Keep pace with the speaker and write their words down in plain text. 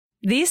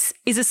This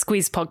is a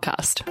Squiz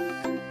podcast.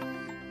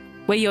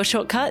 We're your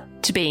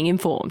shortcut to being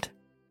informed.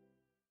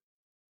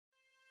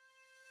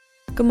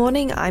 Good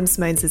morning, I'm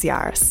Simone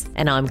Ziziaris.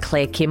 And I'm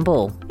Claire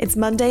Kimball. It's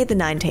Monday the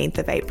 19th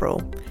of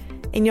April.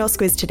 In your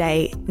Squiz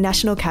today,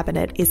 National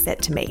Cabinet is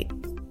set to meet.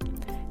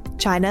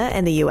 China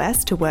and the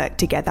US to work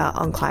together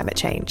on climate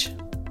change.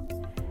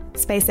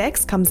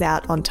 SpaceX comes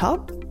out on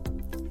top.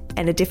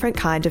 And a different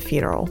kind of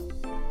funeral.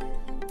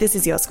 This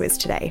is your Squiz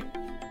today.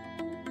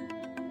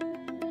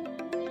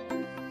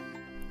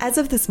 As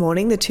of this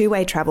morning, the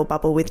two-way travel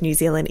bubble with New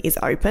Zealand is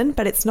open,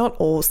 but it's not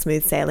all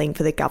smooth sailing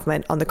for the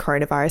government on the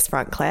coronavirus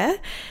front, Claire.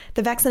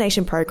 The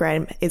vaccination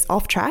program is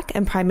off track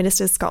and Prime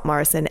Minister Scott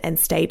Morrison and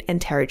state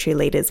and territory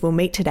leaders will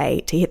meet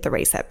today to hit the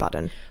reset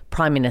button.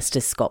 Prime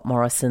Minister Scott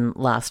Morrison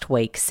last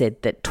week said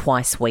that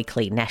twice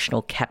weekly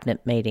national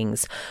cabinet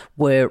meetings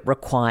were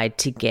required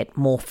to get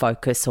more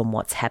focus on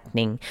what's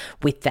happening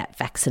with that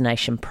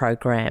vaccination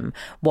program.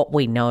 What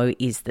we know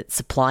is that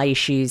supply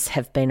issues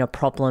have been a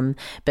problem,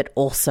 but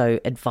also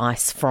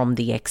advice from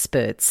the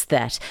experts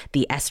that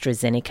the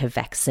AstraZeneca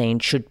vaccine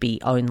should be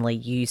only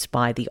used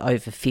by the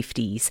over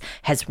 50s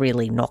has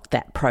really knocked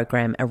that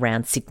program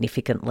around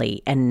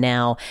significantly. And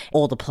now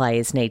all the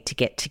players need to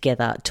get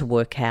together to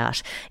work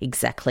out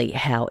exactly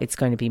how it's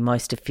going to be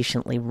most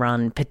efficiently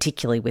run,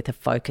 particularly with a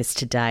focus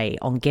today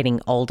on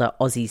getting older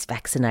Aussies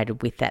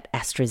vaccinated with that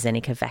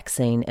AstraZeneca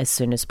vaccine as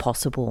soon as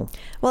possible.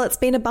 Well, it's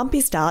been a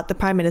bumpy start. The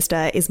Prime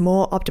Minister is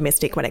more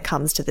optimistic when it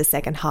comes to the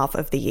second half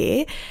of the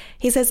year.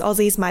 He says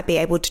Aussies might be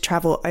able to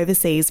travel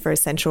overseas for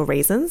essential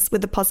reasons,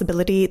 with the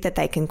possibility that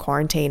they can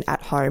quarantine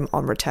at home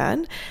on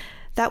return.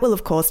 That will,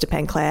 of course,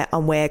 depend, Claire,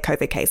 on where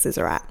COVID cases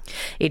are at.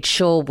 It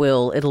sure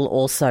will. It'll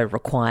also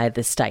require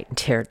the state and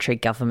territory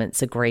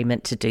government's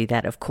agreement to do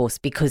that, of course,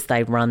 because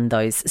they run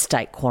those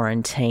state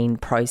quarantine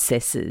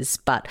processes.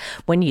 But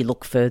when you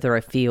look further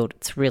afield,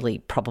 it's really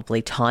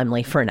probably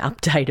timely for an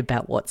update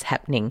about what's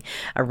happening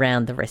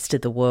around the rest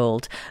of the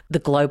world. The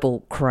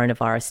global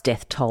coronavirus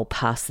death toll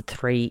passed the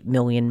 3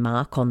 million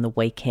mark on the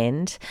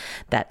weekend.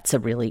 That's a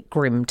really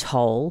grim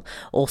toll.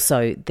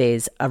 Also,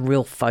 there's a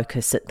real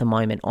focus at the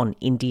moment on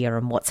India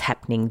and what's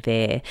happening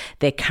there.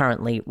 They're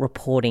currently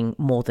reporting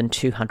more than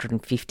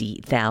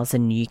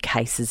 250,000 new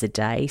cases a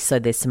day. So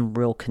there's some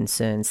real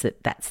concerns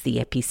that that's the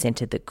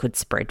epicentre that could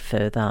spread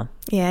further.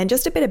 Yeah, and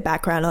just a bit of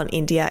background on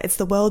India. It's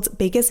the world's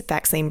biggest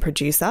vaccine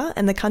producer,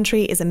 and the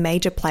country is a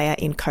major player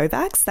in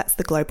COVAX. That's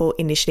the global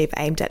initiative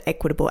aimed at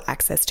equitable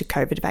access to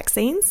COVID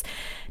vaccines.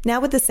 Now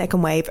with the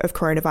second wave of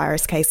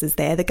coronavirus cases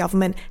there, the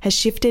government has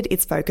shifted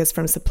its focus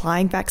from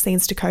supplying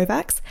vaccines to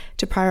COVAX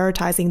to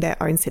prioritising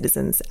their own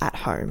citizens at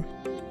home.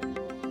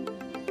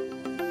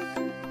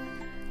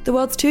 The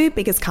world's two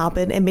biggest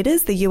carbon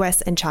emitters, the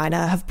US and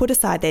China, have put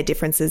aside their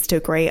differences to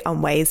agree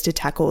on ways to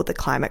tackle the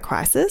climate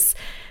crisis.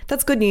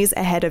 That's good news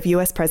ahead of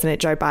US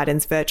President Joe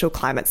Biden's virtual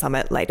climate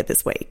summit later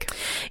this week.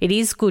 It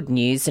is good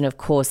news, and of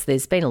course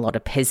there's been a lot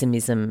of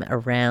pessimism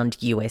around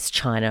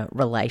US-China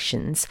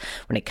relations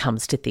when it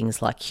comes to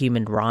things like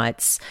human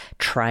rights,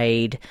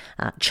 trade,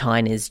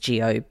 China's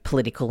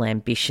geopolitical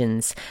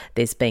ambitions.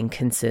 There's been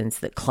concerns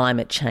that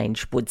climate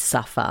change would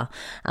suffer,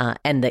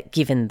 and that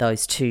given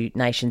those two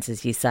nations,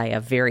 as you say, are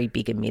very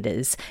big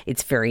emitters,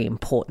 it's very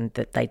important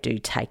that they do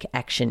take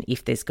action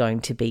if there's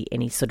going to be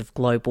any sort of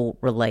global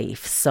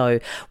relief. So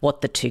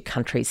what the two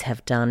countries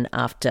have done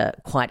after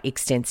quite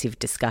extensive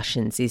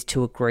discussions is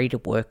to agree to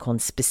work on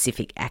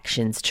specific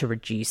actions to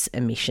reduce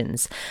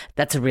emissions.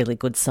 That's a really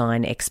good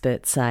sign,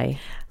 experts say.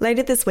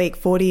 Later this week,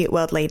 40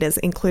 world leaders,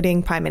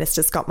 including Prime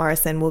Minister Scott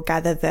Morrison, will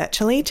gather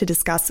virtually to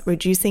discuss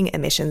reducing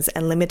emissions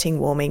and limiting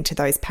warming to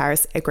those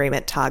Paris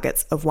Agreement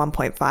targets of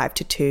 1.5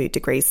 to 2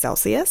 degrees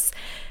Celsius.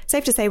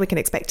 Safe to say we can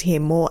expect to hear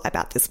more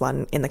about this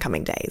one in the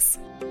coming days.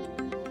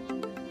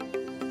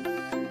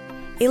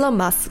 Elon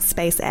Musk's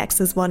SpaceX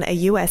has won a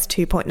US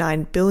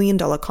 $2.9 billion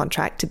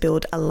contract to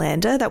build a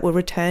lander that will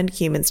return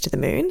humans to the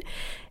moon.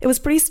 It was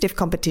pretty stiff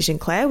competition,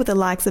 Claire, with the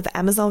likes of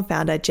Amazon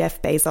founder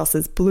Jeff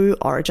Bezos's Blue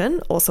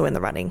Origin also in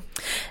the running.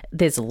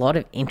 There's a lot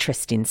of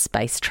interest in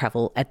space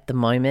travel at the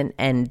moment,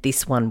 and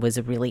this one was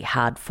a really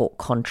hard-fought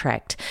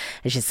contract,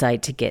 as you say,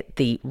 to get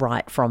the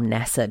right from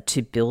NASA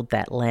to build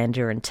that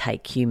lander and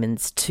take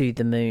humans to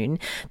the moon.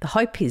 The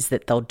hope is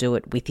that they'll do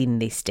it within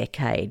this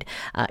decade.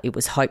 It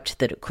was hoped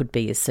that it could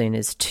be as soon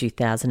as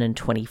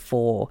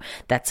 2024.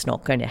 That's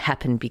not going to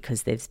happen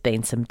because there's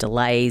been some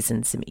delays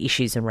and some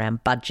issues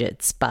around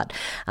budgets, but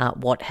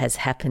what has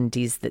happened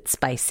is that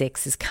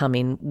SpaceX has come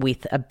in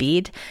with a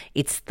bid.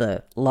 It's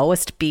the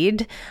lowest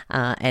bid,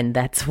 and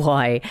that's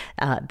why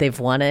they've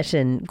won it,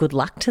 and good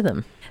luck to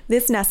them.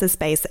 This NASA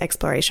space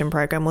exploration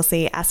program will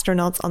see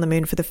astronauts on the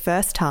moon for the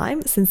first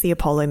time since the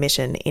Apollo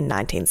mission in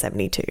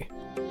 1972.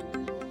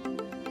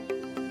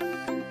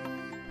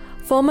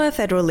 Former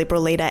federal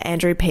Liberal leader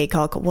Andrew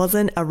Peacock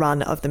wasn't a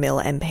run-of-the-mill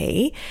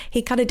MP.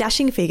 He cut a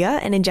dashing figure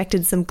and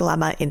injected some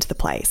glamour into the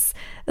place.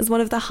 As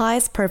one of the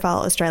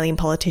highest-profile Australian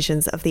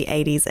politicians of the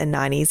 80s and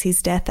 90s,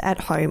 his death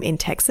at home in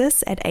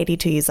Texas at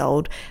 82 years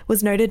old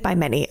was noted by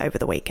many over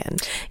the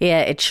weekend. Yeah,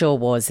 it sure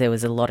was. There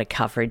was a lot of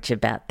coverage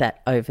about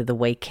that over the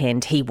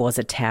weekend. He was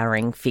a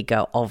towering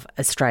figure of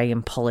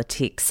Australian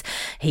politics.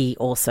 He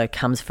also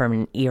comes from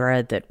an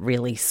era that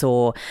really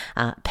saw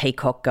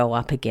Peacock go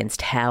up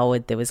against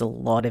Howard. There was a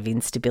lot of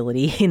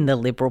instability in the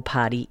Liberal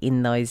Party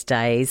in those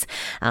days.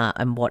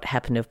 And what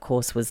happened, of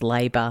course, was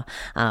Labor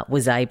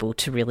was able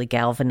to really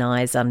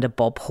galvanise under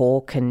Bob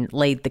Hawke and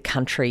lead the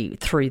country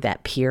through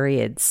that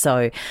period.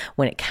 So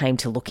when it came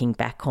to looking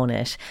back on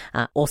it,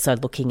 also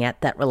looking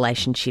at that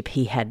relationship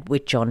he had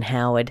with John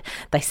Howard,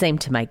 they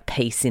seemed to make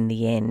peace in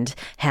the end.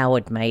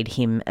 Howard made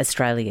him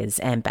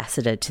Australia's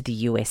ambassador to the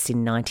US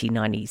in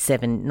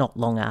 1997, not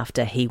long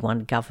after he won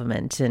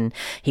government, and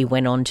he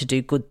went on to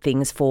do good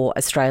things for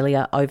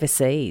Australia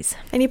overseas.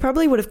 And you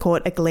probably would have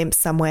caught a glimpse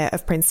somewhere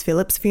of Prince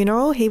Philip's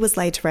funeral. He was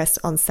laid to rest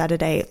on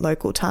Saturday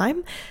local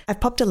time. I've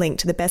popped a link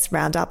to the best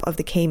roundup of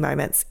the key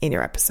moments in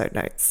your episode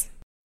notes.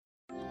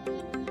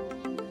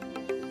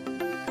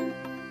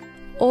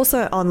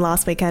 Also on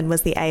last weekend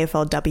was the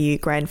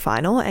AFLW Grand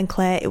Final, and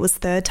Claire, it was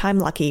third time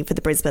lucky for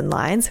the Brisbane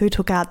Lions, who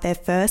took out their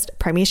first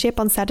premiership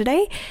on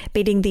Saturday,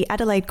 beating the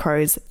Adelaide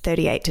Crows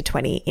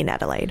 38-20 in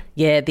Adelaide.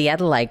 Yeah, the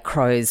Adelaide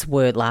Crows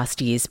were last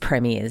year's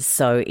premiers,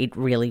 so it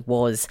really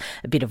was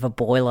a bit of a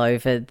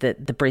boil-over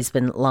that the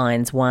Brisbane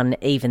Lions won,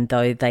 even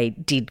though they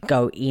did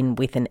go in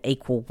with an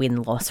equal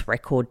win-loss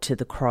record to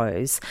the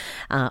Crows.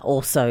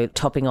 Also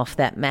topping off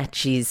that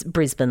match is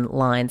Brisbane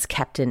Lions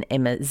captain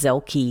Emma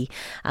Zelke.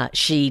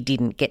 She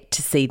didn't get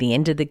to see the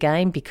end of the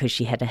game because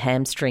she had a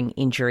hamstring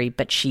injury,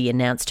 but she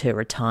announced her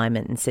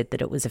retirement and said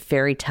that it was a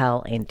fairy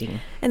tale ending.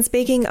 And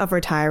speaking of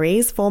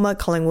retirees, former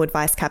Collingwood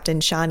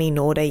vice-captain Shani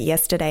Norder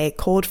yesterday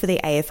called for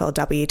the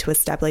AFLW to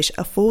establish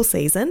a full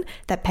season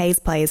that pays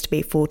players to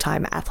be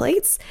full-time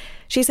athletes.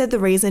 She said the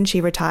reason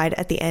she retired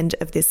at the end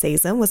of this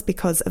season was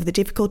because of the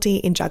difficulty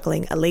in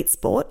juggling elite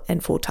sport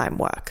and full-time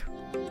work.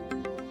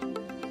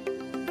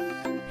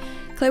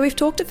 Claire, we've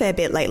talked a fair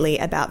bit lately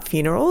about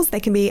funerals.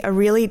 They can be a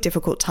really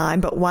difficult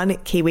time, but one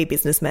Kiwi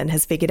businessman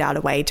has figured out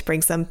a way to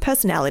bring some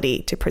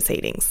personality to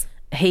proceedings.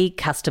 He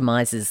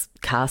customises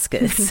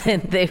caskets,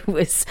 and there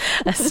was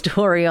a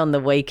story on the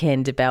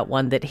weekend about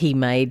one that he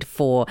made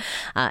for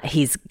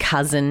his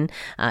cousin.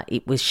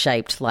 It was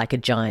shaped like a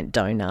giant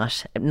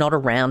donut, not a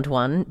round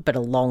one, but a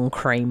long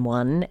cream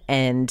one,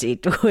 and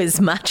it was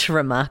much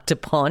remarked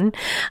upon.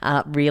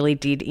 Really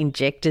did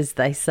inject, as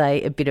they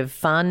say, a bit of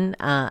fun,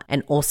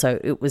 and also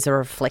it was a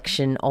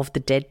reflection of the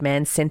dead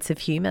man's sense of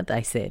humour,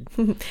 they said.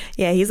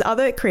 Yeah, his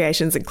other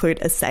creations include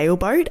a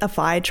sailboat, a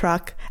fire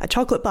truck, a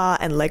chocolate bar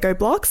and Lego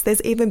blocks.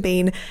 There's even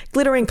been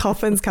glittering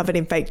coffins covered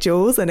in fake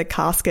jewels and a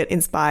casket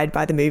inspired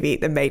by the movie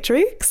The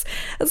Matrix.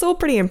 It's all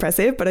pretty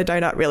impressive, but a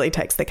donut really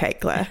takes the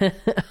cake, Claire.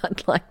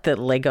 I'd like the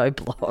Lego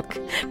block.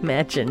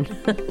 Imagine.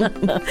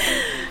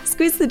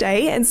 Squiz the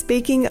day, and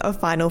speaking of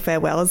final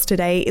farewells,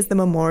 today is the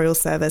memorial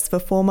service for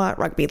former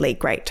rugby league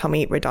great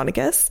Tommy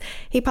Raudonikis.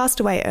 He passed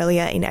away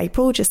earlier in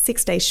April, just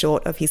 6 days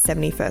short of his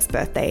 71st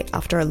birthday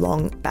after a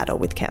long battle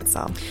with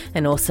cancer.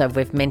 And also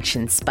we've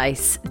mentioned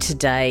space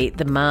today.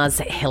 The Mars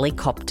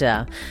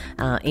helicopter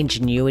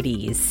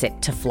Ingenuity is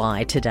set to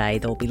fly today.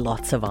 There'll be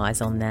lots of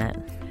eyes on that.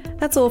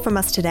 That's all from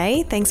us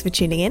today. Thanks for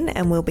tuning in,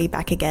 and we'll be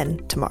back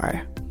again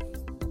tomorrow.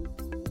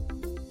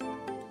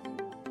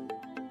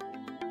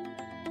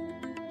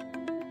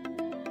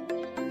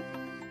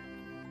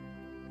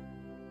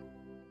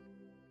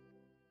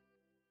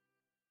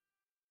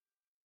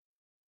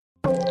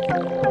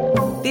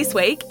 This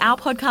week, our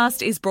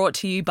podcast is brought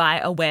to you by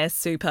Aware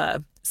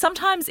Super.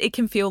 Sometimes it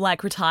can feel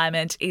like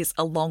retirement is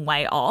a long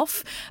way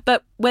off,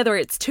 but whether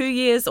it's 2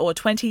 years or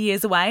 20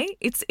 years away,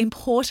 it's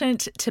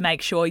important to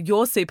make sure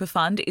your super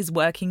fund is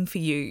working for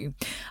you.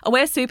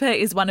 Aware Super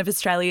is one of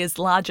Australia's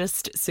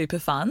largest super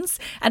funds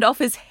and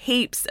offers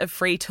heaps of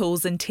free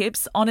tools and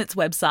tips on its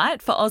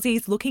website for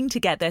Aussies looking to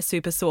get their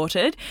super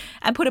sorted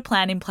and put a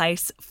plan in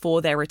place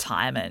for their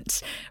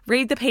retirement.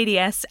 Read the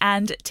PDS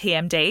and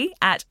TMD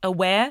at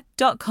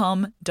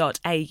aware.com.au.